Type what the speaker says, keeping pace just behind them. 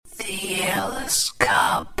The Alice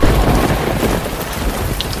Cup.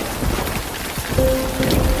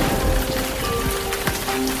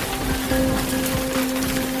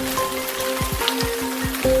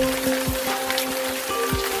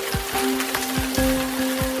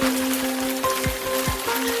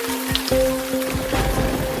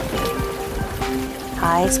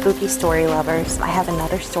 Hi, spooky story lovers. I have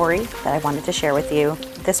another story that I wanted to share with you.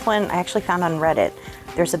 This one I actually found on Reddit.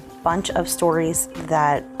 There's a bunch of stories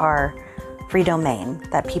that are free domain,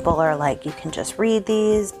 that people are like, you can just read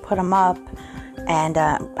these, put them up. And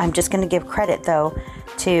I'm just going to give credit, though,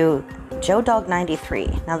 to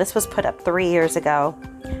JoeDog93. Now, this was put up 3 years ago,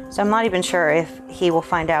 so I'm not even sure if he will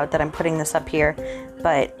find out that I'm putting this up here,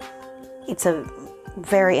 but it's a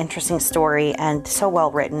very interesting story and so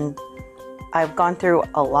well written. I've gone through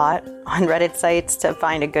a lot on Reddit sites to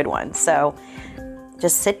find a good one, so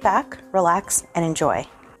just sit back, relax, and enjoy.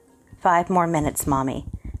 5 More Minutes, Mommy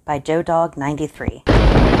by JoeDog93.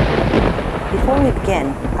 Before we begin,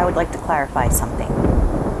 I would like to clarify something.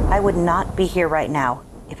 I would not be here right now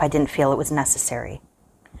if I didn't feel it was necessary.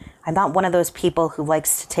 I'm not one of those people who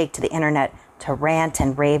likes to take to the internet to rant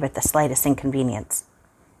and rave at the slightest inconvenience.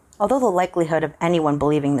 Although the likelihood of anyone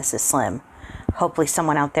believing this is slim, hopefully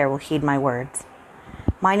someone out there will heed my words.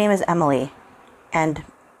 My name is Emily, and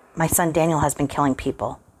my son Daniel has been killing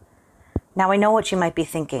people. Now I know what you might be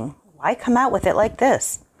thinking. Why come out with it like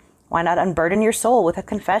this? Why not unburden your soul with a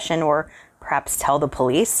confession or perhaps tell the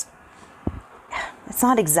police? It's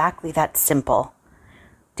not exactly that simple.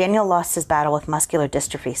 Daniel lost his battle with muscular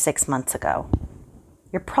dystrophy 6 months ago.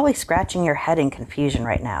 You're probably scratching your head in confusion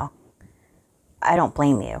right now. I don't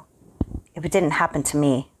blame you. If it didn't happen to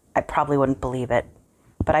me, I probably wouldn't believe it.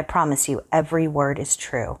 But I promise you, every word is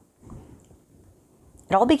true.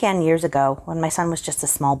 It all began years ago when my son was just a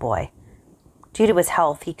small boy. Due to his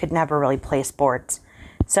health, he could never really play sports,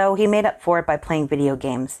 so he made up for it by playing video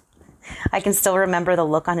games. I can still remember the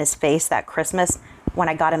look on his face that Christmas when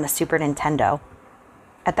I got him a Super Nintendo.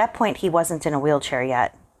 At that point, he wasn't in a wheelchair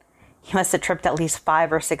yet. He must have tripped at least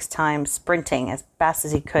 5 or 6 times, sprinting as fast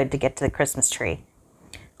as he could to get to the Christmas tree,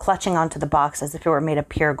 clutching onto the box as if it were made of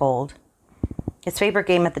pure gold. His favorite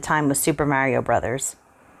game at the time was Super Mario Brothers.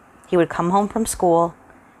 He would come home from school,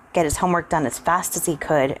 get his homework done as fast as he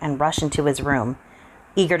could, and rush into his room,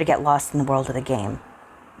 eager to get lost in the world of the game.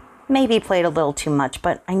 Maybe he played a little too much,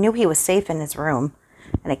 but I knew he was safe in his room,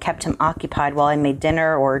 and it kept him occupied while I made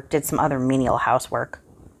dinner or did some other menial housework.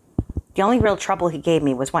 The only real trouble he gave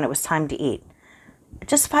me was when it was time to eat.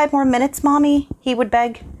 "Just 5 more minutes, Mommy?" he would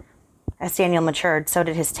beg. As Daniel matured, so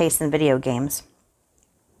did his taste in video games.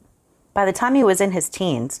 By the time he was in his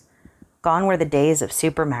teens, gone were the days of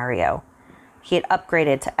Super Mario. He had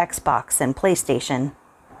upgraded to Xbox and PlayStation.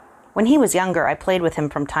 When he was younger, I played with him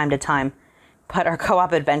from time to time, but our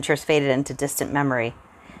co-op adventures faded into distant memory.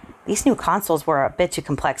 These new consoles were a bit too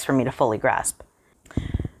complex for me to fully grasp.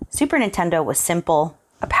 Super Nintendo was simple,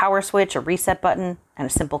 a power switch, a reset button, and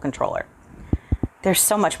a simple controller. There's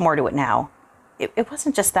so much more to it now. It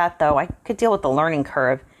wasn't just that, though. I could deal with the learning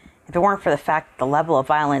curve if it weren't for the fact that the level of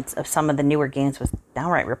violence of some of the newer games was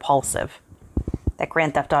downright repulsive. That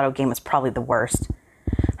Grand Theft Auto game was probably the worst.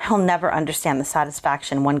 I'll never understand the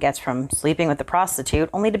satisfaction one gets from sleeping with a prostitute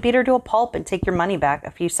only to beat her to a pulp and take your money back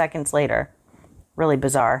a few seconds later. Really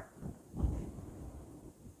bizarre.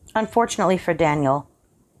 Unfortunately for Daniel,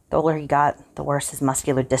 the older he got, the worse his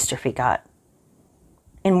muscular dystrophy got.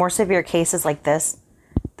 In more severe cases like this,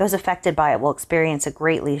 those affected by it will experience a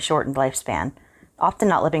greatly shortened lifespan, often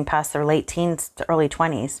not living past their late teens to early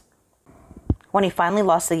 20s. When he finally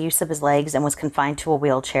lost the use of his legs and was confined to a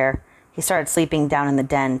wheelchair, he started sleeping down in the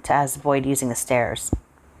den to avoid using the stairs.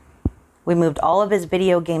 We moved all of his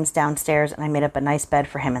video games downstairs, and I made up a nice bed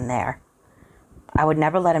for him in there. I would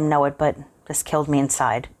never let him know it, but this killed me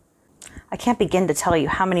inside. I can't begin to tell you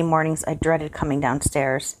how many mornings I dreaded coming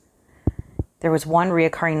downstairs. There was one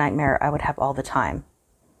reoccurring nightmare I would have all the time.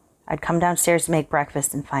 I'd come downstairs to make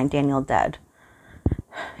breakfast and find Daniel dead.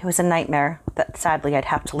 It was a nightmare that sadly I'd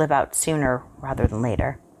have to live out sooner rather than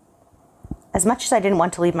later. As much as I didn't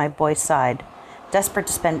want to leave my boy's side, desperate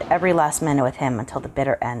to spend every last minute with him until the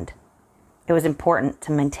bitter end, it was important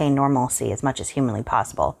to maintain normalcy as much as humanly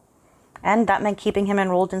possible, and that meant keeping him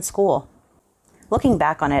enrolled in school. Looking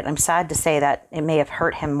back on it, I'm sad to say that it may have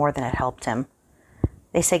hurt him more than it helped him.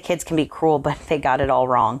 They say kids can be cruel, but they got it all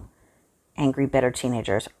wrong. Angry, bitter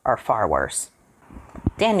teenagers are far worse.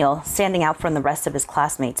 Daniel, standing out from the rest of his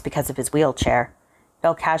classmates because of his wheelchair,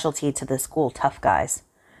 fell casualty to the school tough guys.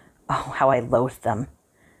 Oh, how I loathed them.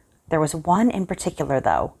 There was one in particular,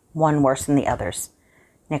 though, one worse than the others.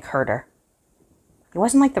 Nick Herder. He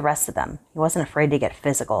wasn't like the rest of them. He wasn't afraid to get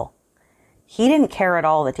physical. He didn't care at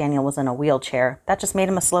all that Daniel was in a wheelchair. That just made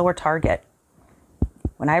him a slower target.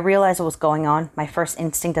 When I realized what was going on, my first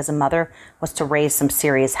instinct as a mother was to raise some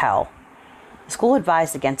serious hell. The school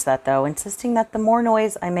advised against that, though, insisting that the more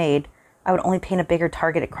noise I made, I would only paint a bigger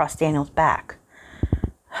target across Daniel's back.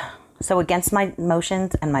 So against my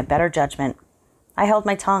emotions and my better judgment, I held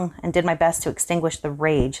my tongue and did my best to extinguish the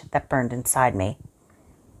rage that burned inside me.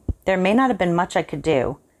 There may not have been much I could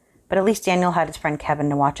do, but at least Daniel had his friend Kevin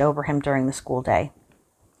to watch over him during the school day.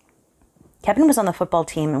 Kevin was on the football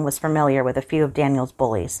team and was familiar with a few of Daniel's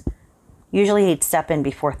bullies. Usually he'd step in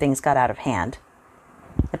before things got out of hand.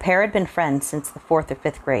 The pair had been friends since the 4th or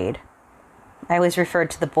 5th grade. I always referred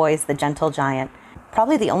to the boy as the gentle giant.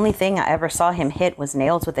 Probably the only thing I ever saw him hit was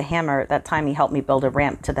nails with a hammer that time he helped me build a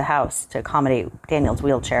ramp to the house to accommodate Daniel's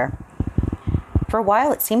wheelchair. For a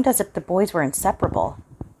while it seemed as if the boys were inseparable.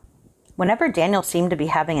 Whenever Daniel seemed to be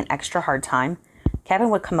having an extra hard time,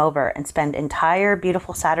 Kevin would come over and spend entire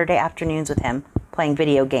beautiful Saturday afternoons with him playing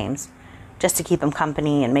video games, just to keep him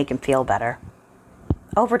company and make him feel better.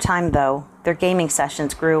 Over time, though, their gaming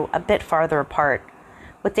sessions grew a bit farther apart,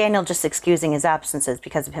 with Daniel just excusing his absences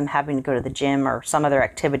because of him having to go to the gym or some other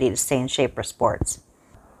activity to stay in shape for sports.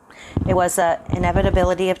 It was an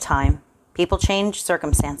inevitability of time. People change,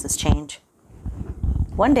 circumstances change.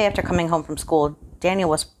 One day after coming home from school, Daniel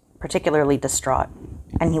was particularly distraught,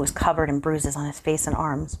 and he was covered in bruises on his face and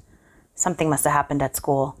arms. Something must have happened at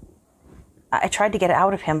school. I tried to get it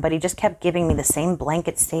out of him, but he just kept giving me the same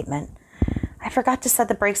blanket statement. I forgot to set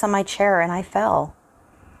the brakes on my chair, and I fell.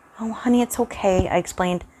 Oh, honey, it's okay, I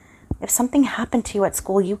explained. If something happened to you at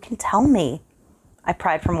school, you can tell me. I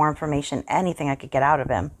pried for more information, anything I could get out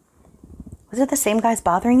of him. Was it the same guys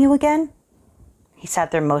bothering you again? He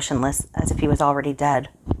sat there motionless, as if he was already dead.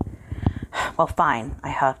 Well, fine, I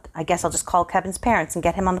huffed. I guess I'll just call Kevin's parents and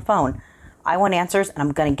get him on the phone. I want answers, and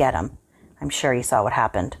I'm going to get them. I'm sure he saw what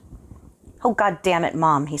happened. Oh, God damn it,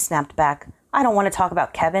 Mom, he snapped back. I don't want to talk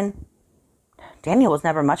about Kevin. Daniel was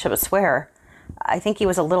never much of a swearer. I think he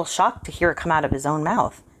was a little shocked to hear it come out of his own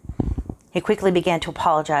mouth. He quickly began to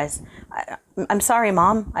apologize. I'm sorry,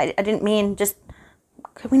 Mom. I didn't mean, just...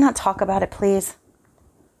 Could we not talk about it, please?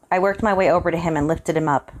 I worked my way over to him and lifted him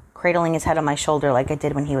up, cradling his head on my shoulder like I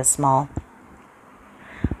did when he was small.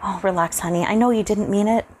 Oh, relax, honey. I know you didn't mean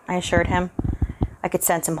it, I assured him. I could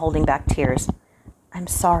sense him holding back tears. I'm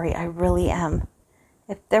sorry, I really am.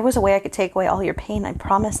 If there was a way I could take away all your pain, I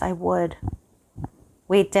promise I would.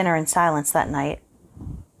 We ate dinner in silence that night.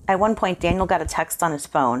 At one point, Daniel got a text on his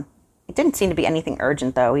phone. It didn't seem to be anything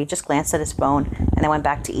urgent, though. He just glanced at his phone and then went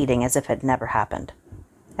back to eating as if it had never happened.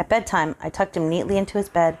 At bedtime, I tucked him neatly into his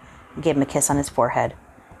bed and gave him a kiss on his forehead.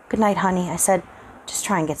 Good night, honey, I said. Just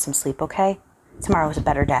try and get some sleep, okay? Tomorrow is a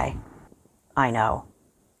better day. I know,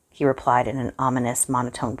 he replied in an ominous,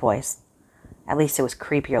 monotone voice. At least it was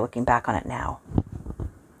creepier looking back on it now.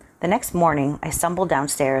 The next morning, I stumbled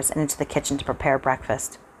downstairs and into the kitchen to prepare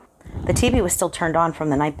breakfast. The TV was still turned on from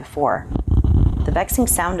the night before. The vexing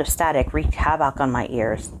sound of static wreaked havoc on my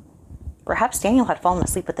ears. Perhaps Daniel had fallen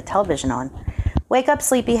asleep with the television on. Wake up,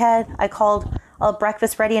 sleepyhead, I called. I'll have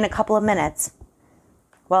breakfast ready in a couple of minutes.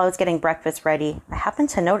 While I was getting breakfast ready, I happened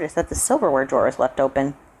to notice that the silverware drawer was left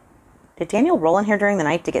open. Did Daniel roll in here during the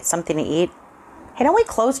night to get something to eat? Hey, don't we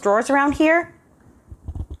close drawers around here?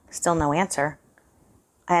 Still no answer.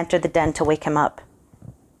 I entered the den to wake him up.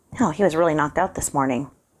 No, he was really knocked out this morning.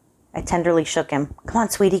 I tenderly shook him. Come on,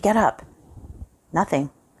 sweetie, get up.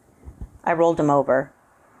 Nothing. I rolled him over.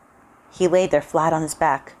 He lay there flat on his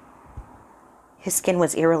back. His skin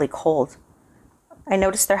was eerily cold. I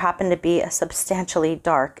noticed there happened to be a substantially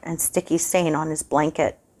dark and sticky stain on his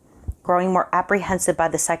blanket. Growing more apprehensive by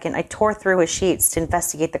the second, I tore through his sheets to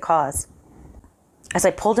investigate the cause. As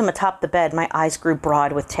I pulled him atop the bed, my eyes grew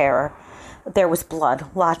broad with terror. There was blood,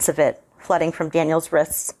 lots of it, flooding from Daniel's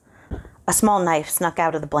wrists. A small knife snuck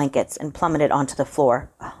out of the blankets and plummeted onto the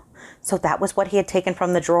floor. So that was what he had taken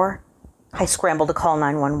from the drawer? I scrambled to call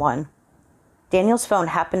 911. Daniel's phone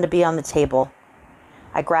happened to be on the table.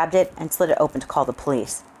 I grabbed it and slid it open to call the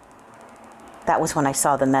police. That was when I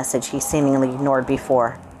saw the message he seemingly ignored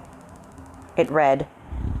before. It read,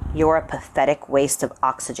 "You're a pathetic waste of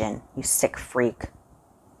oxygen, you sick freak."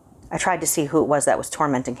 I tried to see who it was that was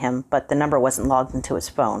tormenting him, but the number wasn't logged into his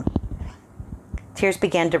phone. Tears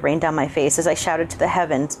began to rain down my face as I shouted to the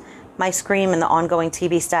heavens, my scream and the ongoing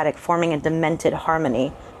TV static forming a demented harmony.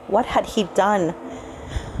 What had he done?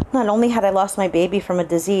 Not only had I lost my baby from a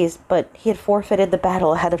disease, but he had forfeited the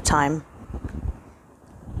battle ahead of time.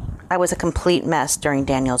 I was a complete mess during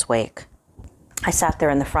Daniel's wake. I sat there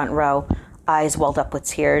in the front row, eyes welled up with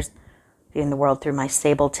tears, viewing the world through my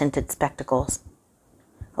sable-tinted spectacles.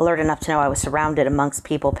 alert enough to know I was surrounded amongst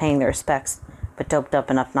people paying their respects, but doped up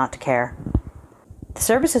enough not to care. The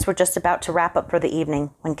services were just about to wrap up for the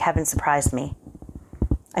evening when Kevin surprised me.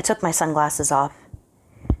 I took my sunglasses off.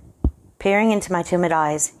 Peering into my timid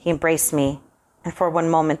eyes, he embraced me, and for one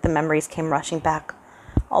moment the memories came rushing back.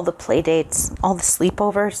 All the play dates, all the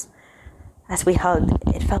sleepovers. As we hugged,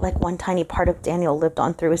 it felt like one tiny part of Daniel lived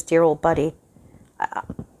on through his dear old buddy.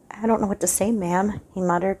 I don't know what to say, ma'am, he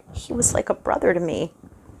muttered. He was like a brother to me.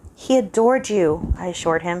 He adored you, I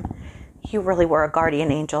assured him. You really were a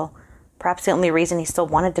guardian angel. Perhaps the only reason he still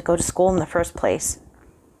wanted to go to school in the first place.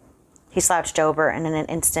 He slouched over and in an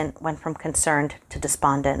instant went from concerned to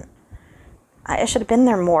despondent. I should have been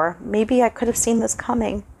there more. Maybe I could have seen this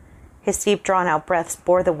coming. His deep drawn-out breaths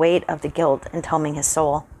bore the weight of the guilt entombing his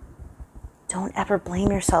soul. Don't ever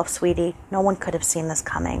blame yourself, sweetie. No one could have seen this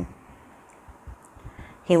coming.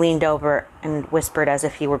 He leaned over and whispered as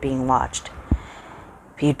if he were being watched.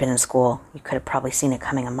 If you'd been in school, you could have probably seen it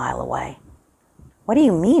coming a mile away. What do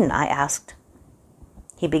you mean? I asked.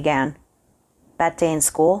 He began. That day in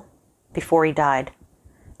school, before he died,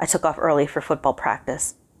 I took off early for football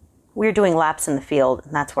practice. We were doing laps in the field,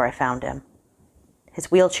 and that's where I found him. His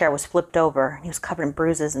wheelchair was flipped over, and he was covered in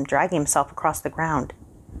bruises and dragging himself across the ground.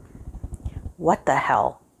 What the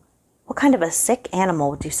hell? What kind of a sick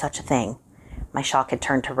animal would do such a thing? My shock had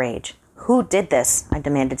turned to rage. Who did this? I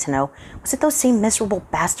demanded to know. Was it those same miserable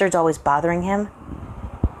bastards always bothering him?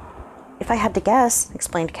 If I had to guess,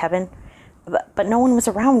 explained Kevin. But no one was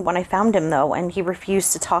around when I found him, though, and he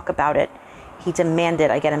refused to talk about it. He demanded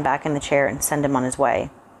I get him back in the chair and send him on his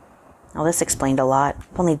way. Well, this explained a lot.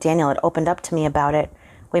 If only Daniel had opened up to me about it,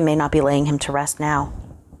 we may not be laying him to rest now.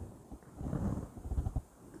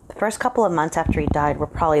 The first couple of months after he died were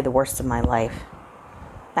probably the worst of my life.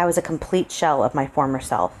 I was a complete shell of my former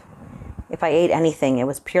self. If I ate anything, it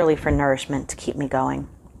was purely for nourishment to keep me going.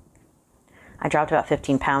 I dropped about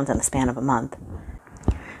 15 pounds in the span of a month.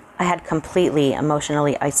 I had completely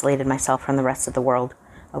emotionally isolated myself from the rest of the world,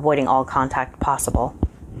 avoiding all contact possible.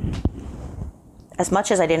 As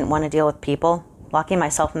much as I didn't want to deal with people, locking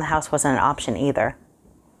myself in the house wasn't an option either.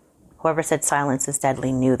 Whoever said silence is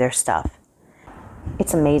deadly knew their stuff.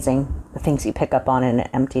 It's amazing, the things you pick up on in an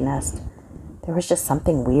empty nest. There was just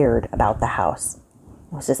something weird about the house.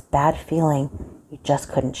 It was this bad feeling you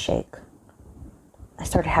just couldn't shake. I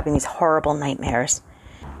started having these horrible nightmares.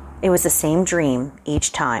 It was the same dream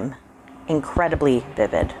each time, incredibly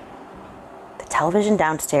vivid. The television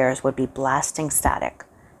downstairs would be blasting static.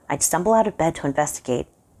 I'd stumble out of bed to investigate,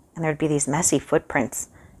 and there'd be these messy footprints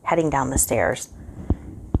heading down the stairs.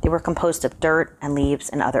 They were composed of dirt and leaves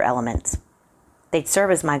and other elements. They'd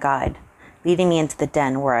serve as my guide, leading me into the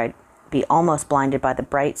den where I'd be almost blinded by the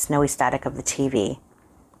bright, snowy static of the TV.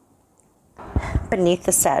 Beneath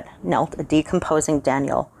the set knelt a decomposing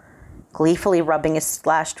Daniel, gleefully rubbing his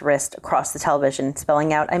slashed wrist across the television,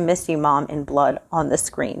 spelling out, "I miss you, Mom," in blood on the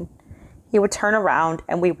screen. He would turn around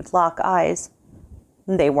and we would lock eyes.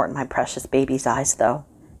 They weren't my precious baby's eyes, though.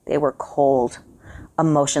 They were cold,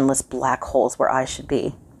 emotionless black holes where eyes should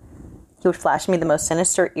be. He would flash me the most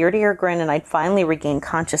sinister ear-to-ear grin, and I'd finally regain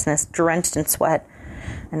consciousness, drenched in sweat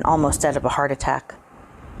and almost dead of a heart attack.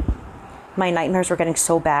 My nightmares were getting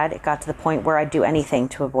so bad, it got to the point where I'd do anything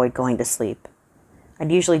to avoid going to sleep.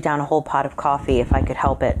 I'd usually down a whole pot of coffee if I could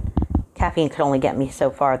help it. Caffeine could only get me so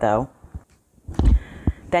far, though.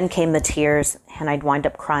 Then came the tears, and I'd wind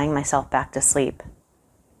up crying myself back to sleep.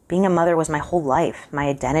 Being a mother was my whole life, my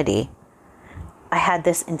identity. I had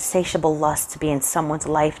this insatiable lust to be in someone's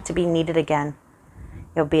life, to be needed again.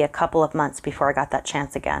 It would be a couple of months before I got that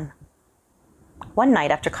chance again. One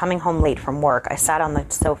night, after coming home late from work, I sat on the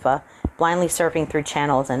sofa, blindly surfing through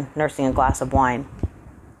channels and nursing a glass of wine.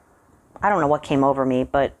 I don't know what came over me,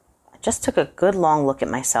 but I just took a good long look at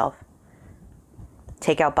myself.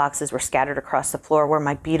 Takeout boxes were scattered across the floor where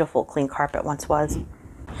my beautiful clean carpet once was.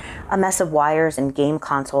 A mess of wires and game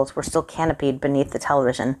consoles were still canopied beneath the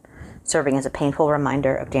television, serving as a painful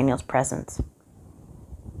reminder of Daniel's presence.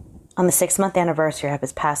 On the 6-month anniversary of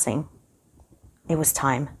his passing, it was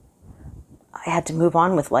time. I had to move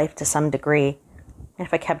on with life to some degree, and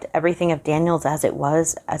if I kept everything of Daniel's as it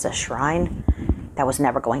was, as a shrine, that was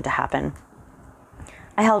never going to happen.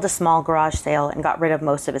 I held a small garage sale and got rid of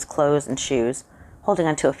most of his clothes and shoes, holding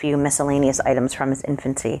onto a few miscellaneous items from his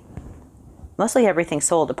infancy. Mostly everything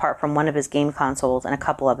sold apart from one of his game consoles and a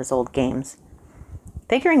couple of his old games.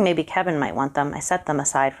 Figuring maybe Kevin might want them, I set them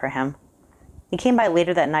aside for him. He came by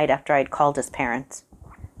later that night after I had called his parents.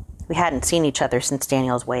 We hadn't seen each other since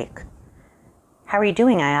Daniel's wake. "How are you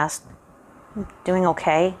doing?" I asked. "Doing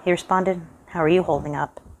okay," he responded. "How are you holding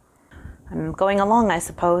up?" "I'm going along, I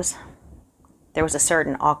suppose." There was a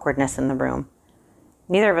certain awkwardness in the room.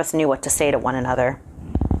 Neither of us knew what to say to one another.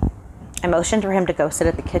 I motioned for him to go sit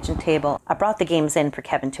at the kitchen table. I brought the games in for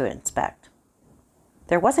Kevin to inspect.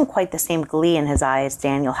 There wasn't quite the same glee in his eye as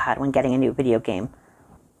Daniel had when getting a new video game,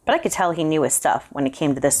 but I could tell he knew his stuff when it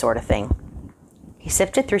came to this sort of thing. He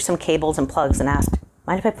sifted through some cables and plugs and asked,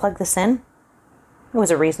 "Mind if I plug this in?" It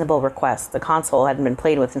was a reasonable request. The console hadn't been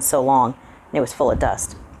played with in so long, and it was full of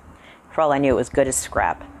dust. For all I knew, it was good as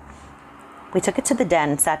scrap. We took it to the den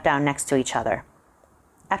and sat down next to each other.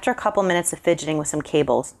 After a couple minutes of fidgeting with some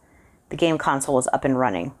cables, the game console was up and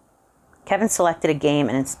running. Kevin selected a game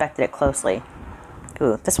and inspected it closely.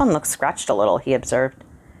 "Ooh, this one looks scratched a little," he observed.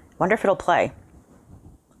 "Wonder if it'll play."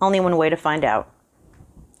 Only one way to find out.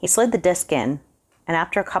 He slid the disc in, and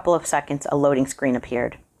after a couple of seconds, a loading screen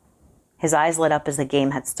appeared. His eyes lit up as the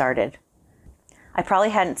game had started. I probably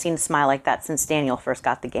hadn't seen a smile like that since Daniel first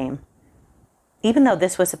got the game. Even though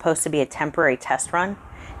this was supposed to be a temporary test run,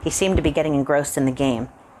 he seemed to be getting engrossed in the game.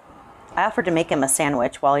 I offered to make him a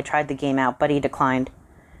sandwich while he tried the game out, but he declined.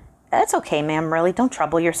 "It's okay, ma'am, really. Don't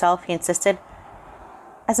trouble yourself," he insisted.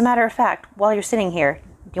 "As a matter of fact, while you're sitting here,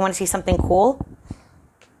 do you want to see something cool?"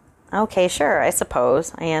 "Okay, sure, I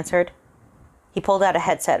suppose," I answered. He pulled out a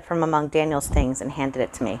headset from among Daniel's things and handed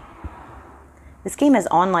it to me. "This game is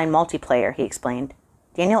online multiplayer," he explained.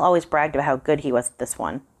 Daniel always bragged about how good he was at this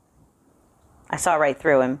one. I saw right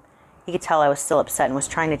through him. He could tell I was still upset and was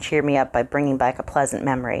trying to cheer me up by bringing back a pleasant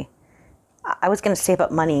memory. I was going to save up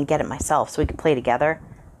money and get it myself so we could play together.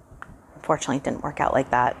 Unfortunately, it didn't work out like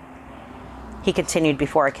that. He continued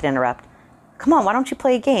before I could interrupt. "Come on, why don't you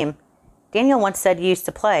play a game? Daniel once said you used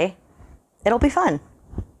to play. It'll be fun."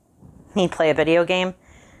 "Me play a video game?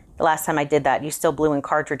 The last time I did that, you still blew in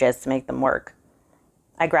cartridges to make them work."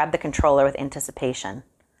 I grabbed the controller with anticipation.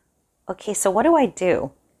 "Okay, so what do I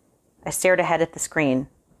do?" I stared ahead at the screen.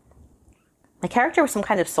 My character was some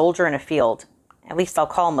kind of soldier in a field. At least I'll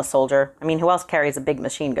call him a soldier. I mean, who else carries a big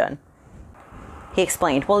machine gun? He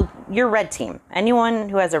explained, "Well, you're red team. Anyone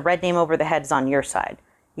who has a red name over the head is on your side.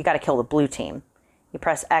 You got to kill the blue team. You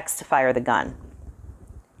press X to fire the gun."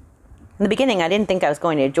 In the beginning, I didn't think I was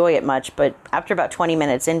going to enjoy it much, but after about 20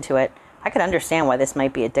 minutes into it, I could understand why this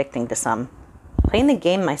might be addicting to some. Playing the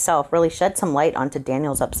game myself really shed some light onto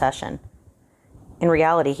Daniel's obsession. In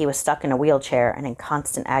reality, he was stuck in a wheelchair and in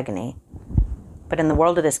constant agony. But in the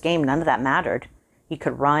world of this game, none of that mattered. He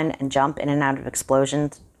could run and jump in and out of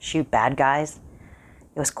explosions, shoot bad guys.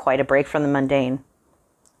 It was quite a break from the mundane.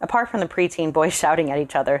 Apart from the preteen boys shouting at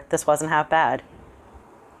each other, this wasn't half bad.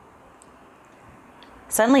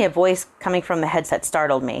 Suddenly, a voice coming from the headset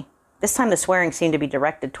startled me. This time, the swearing seemed to be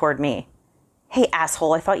directed toward me. "Hey,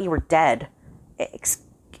 asshole, I thought you were dead."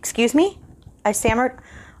 Excuse me?" I stammered.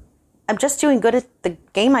 "I'm just doing good at the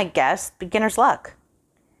game, I guess. Beginner's luck."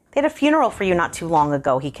 "They had a funeral for you not too long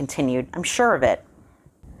ago," he continued. "I'm sure of it."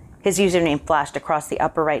 His username flashed across the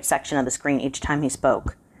upper right section of the screen each time he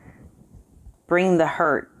spoke. "Bring the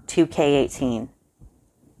hurt, 2K18.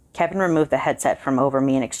 Kevin removed the headset from over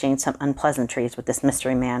me and exchanged some unpleasantries with this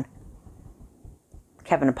mystery man.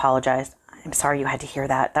 Kevin apologized. "I'm sorry you had to hear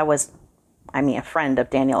that. That was, a friend of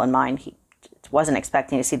Daniel and mine. He wasn't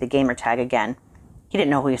expecting to see the gamer tag again. He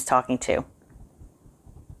didn't know who he was talking to."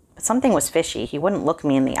 But something was fishy. He wouldn't look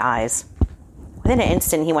me in the eyes. Within an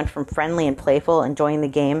instant, he went from friendly and playful, enjoying the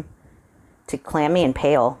game, to clammy and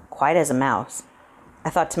pale, quiet as a mouse. I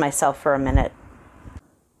thought to myself for a minute,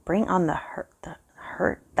 "Bring on the hurt.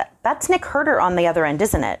 That's Nick Herter on the other end,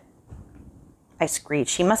 isn't it?" I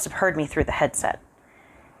screeched. He must have heard me through the headset.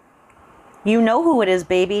 "You know who it is,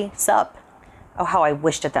 baby. Sup?" Oh, how I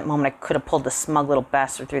wished at that moment I could have pulled the smug little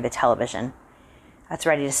bastard through the television. I was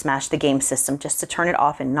ready to smash the game system just to turn it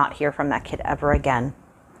off and not hear from that kid ever again.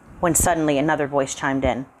 When suddenly another voice chimed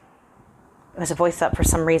in. It was a voice that for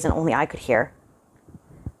some reason only I could hear.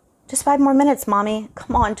 "Just 5 more minutes, Mommy.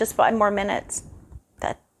 Come on, just 5 more minutes."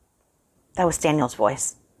 That was Daniel's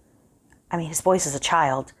voice. His voice as a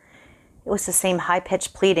child. It was the same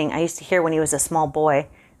high-pitched pleading I used to hear when he was a small boy,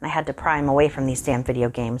 and I had to pry him away from these damn video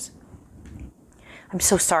games. "I'm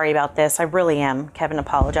so sorry about this. I really am," Kevin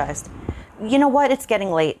apologized. "You know what? It's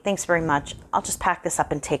getting late. Thanks very much. I'll just pack this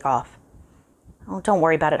up and take off." "Oh, don't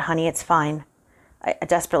worry about it, honey. It's fine." I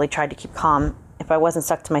desperately tried to keep calm. If I wasn't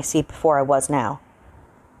stuck to my seat before, I was now.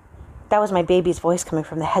 That was my baby's voice coming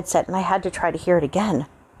from the headset, and I had to try to hear it again.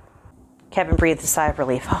 Kevin breathed a sigh of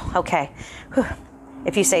relief. "Oh, okay. Whew.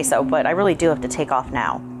 If you say so, but I really do have to take off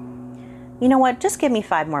now." "You know what? Just give me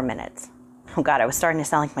 5 more minutes." Oh, God, I was starting to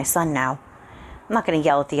sound like my son now. "I'm not going to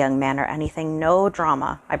yell at the young man or anything. No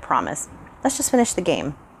drama, I promise. Let's just finish the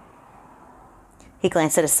game." He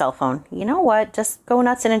glanced at his cell phone. You know what? Just go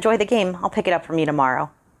nuts and enjoy the game. I'll pick it up from you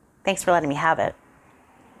tomorrow. Thanks for letting me have it.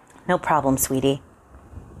 No problem, sweetie.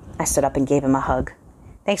 I stood up and gave him a hug.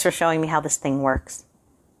 Thanks for showing me how this thing works.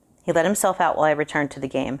 He let himself out while I returned to the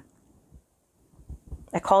game.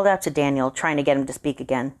 I called out to Daniel, trying to get him to speak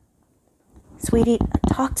again. Sweetie,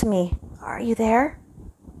 talk to me. Are you there?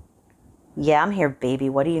 Yeah, I'm here, baby.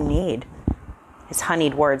 What do you need? His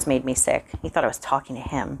honeyed words made me sick. He thought I was talking to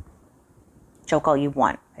him. Joke all you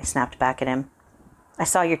want, I snapped back at him. I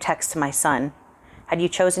saw your text to my son. Had you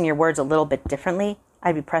chosen your words a little bit differently,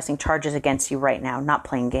 I'd be pressing charges against you right now, not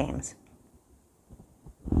playing games.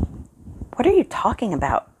 What are you talking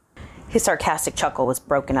about? His sarcastic chuckle was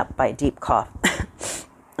broken up by a deep cough.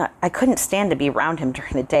 I couldn't stand to be around him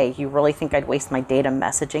during the day. You really think I'd waste my data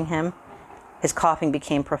messaging him? His coughing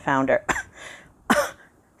became profounder.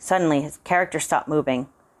 Suddenly, his character stopped moving.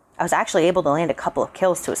 I was actually able to land a couple of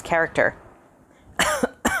kills to his character.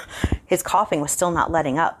 His coughing was still not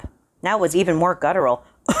letting up. Now it was even more guttural.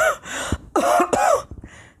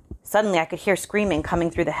 Suddenly, I could hear screaming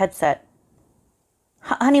coming through the headset.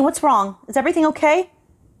 Honey, what's wrong? Is everything okay?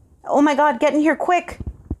 Oh my God, get in here quick.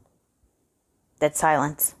 Dead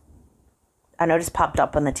silence. A notice popped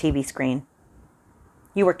up on the TV screen.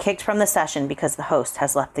 You were kicked from the session because the host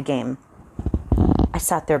has left the game. I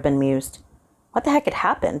sat there bemused. What the heck had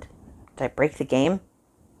happened? Did I break the game?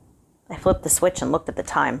 I flipped the switch and looked at the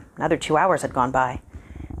time. Another 2 hours had gone by.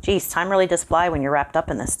 Geez, time really does fly when you're wrapped up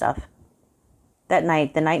in this stuff. That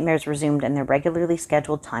night, the nightmares resumed in their regularly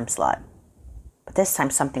scheduled time slot. But this time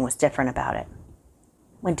something was different about it.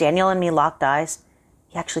 When Daniel and me locked eyes,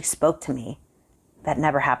 he actually spoke to me. That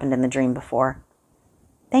never happened in the dream before.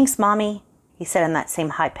 Thanks, Mommy, he said in that same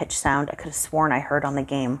high-pitched sound I could have sworn I heard on the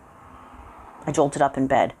game. I jolted up in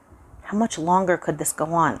bed. How much longer could this go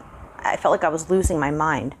on? I felt like I was losing my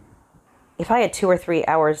mind. If I had 2 or 3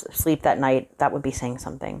 hours of sleep that night, that would be saying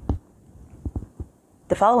something.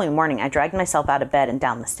 The following morning, I dragged myself out of bed and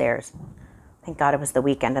down the stairs. Thank God it was the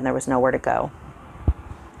weekend and there was nowhere to go.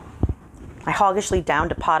 I hoggishly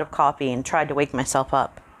downed a pot of coffee and tried to wake myself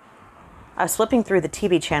up. I was flipping through the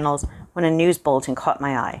TV channels when a news bulletin caught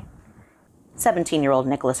my eye. 17-year-old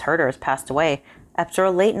Nicholas Herter has passed away after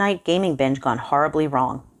a late-night gaming binge gone horribly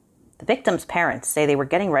wrong. The victim's parents say they were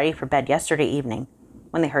getting ready for bed yesterday evening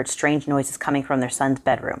when they heard strange noises coming from their son's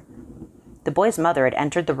bedroom. The boy's mother had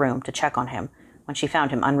entered the room to check on him when she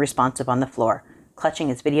found him unresponsive on the floor, clutching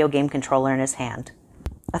his video game controller in his hand.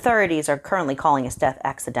 Authorities are currently calling his death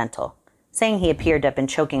accidental, saying he appeared to have been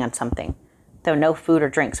choking on something, though no food or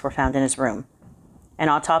drinks were found in his room. An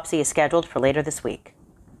autopsy is scheduled for later this week.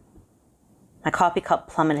 My coffee cup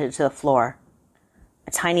plummeted to the floor.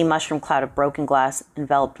 A tiny mushroom cloud of broken glass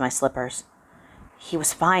enveloped my slippers. He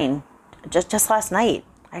was fine. Just last night.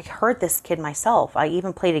 I heard this kid myself. I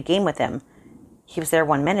even played a game with him. He was there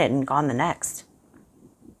 1 minute and gone the next.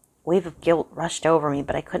 A wave of guilt rushed over me,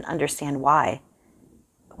 but I couldn't understand why.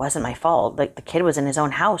 It wasn't my fault. The kid was in his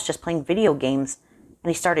own house just playing video games,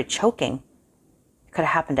 and he started choking. It could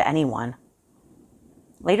have happened to anyone.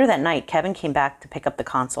 Later that night, Kevin came back to pick up the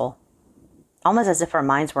console. Almost as if our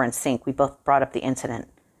minds were in sync, we both brought up the incident.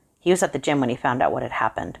 He was at the gym when he found out what had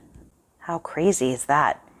happened. How crazy is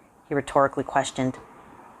that? He rhetorically questioned.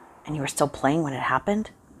 And you were still playing when it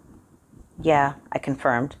happened? Yeah, I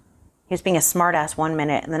confirmed. He was being a smartass 1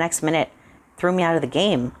 minute, and the next minute threw me out of the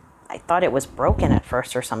game. I thought it was broken at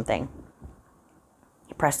first or something.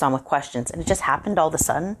 He pressed on with questions, and it just happened all of a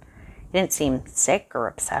sudden. He didn't seem sick or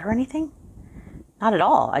upset or anything. Not at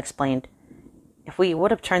all, I explained. If we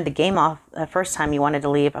would have turned the game off the first time you wanted to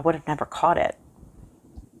leave, I would have never caught it.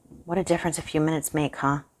 What a difference a few minutes make,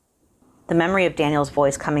 huh? The memory of Daniel's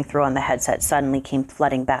voice coming through on the headset suddenly came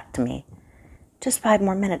flooding back to me. Just 5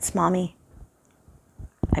 more minutes, Mommy.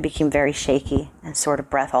 I became very shaky and short of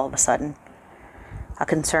breath all of a sudden. A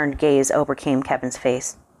concerned gaze overcame Kevin's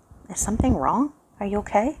face. Is something wrong? Are you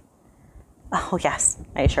okay? Oh, yes,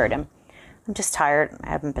 I assured him. I'm just tired. I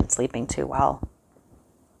haven't been sleeping too well.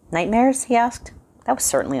 Nightmares? He asked. That was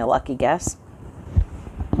certainly a lucky guess.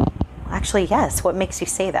 Actually, yes. What makes you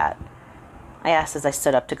say that? I asked as I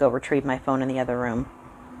stood up to go retrieve my phone in the other room.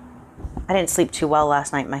 I didn't sleep too well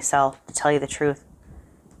last night myself, to tell you the truth.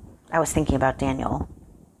 I was thinking about Daniel.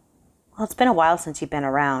 Well, it's been a while since you've been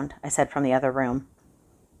around, I said from the other room.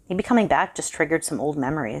 Maybe coming back just triggered some old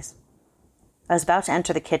memories. I was about to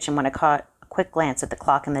enter the kitchen when I caught a quick glance at the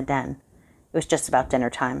clock in the den. It was just about dinner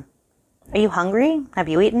time. Are you hungry? Have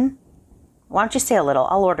you eaten? Why don't you stay a little?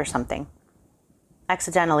 I'll order something.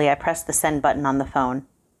 Accidentally, I pressed the send button on the phone.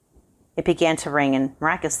 It began to ring, and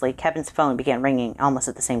miraculously, Kevin's phone began ringing almost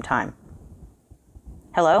at the same time.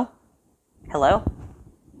 Hello? Hello?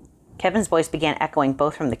 Kevin's voice began echoing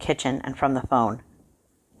both from the kitchen and from the phone.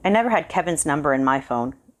 I never had Kevin's number in my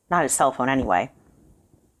phone, not his cell phone anyway.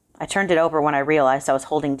 I turned it over when I realized I was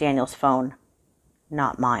holding Daniel's phone,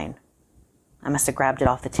 not mine. I must have grabbed it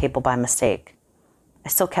off the table by mistake. I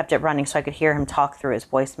still kept it running so I could hear him talk through his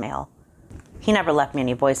voicemail. He never left me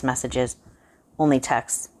any voice messages, only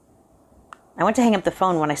texts. I went to hang up the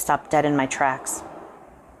phone when I stopped dead in my tracks.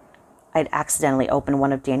 I'd accidentally opened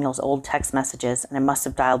one of Daniel's old text messages, and I must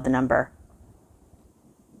have dialed the number.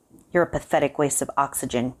 You're a pathetic waste of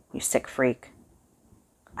oxygen, you sick freak.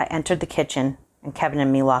 I entered the kitchen, and Kevin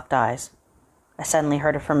and me locked eyes. I suddenly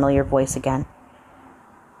heard a familiar voice again.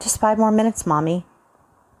 Just 5 more minutes, Mommy.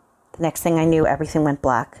 The next thing I knew, everything went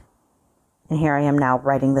black. And here I am now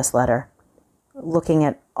writing this letter, looking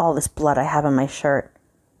at all this blood I have on my shirt.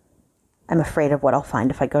 I'm afraid of what I'll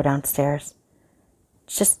find if I go downstairs.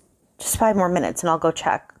 Just 5 more minutes and I'll go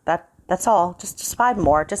check. That's all. Just 5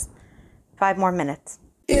 more. Just 5 more minutes.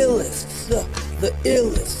 Illest, the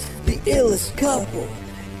illest couple.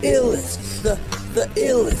 Illest,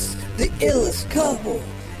 the illest couple.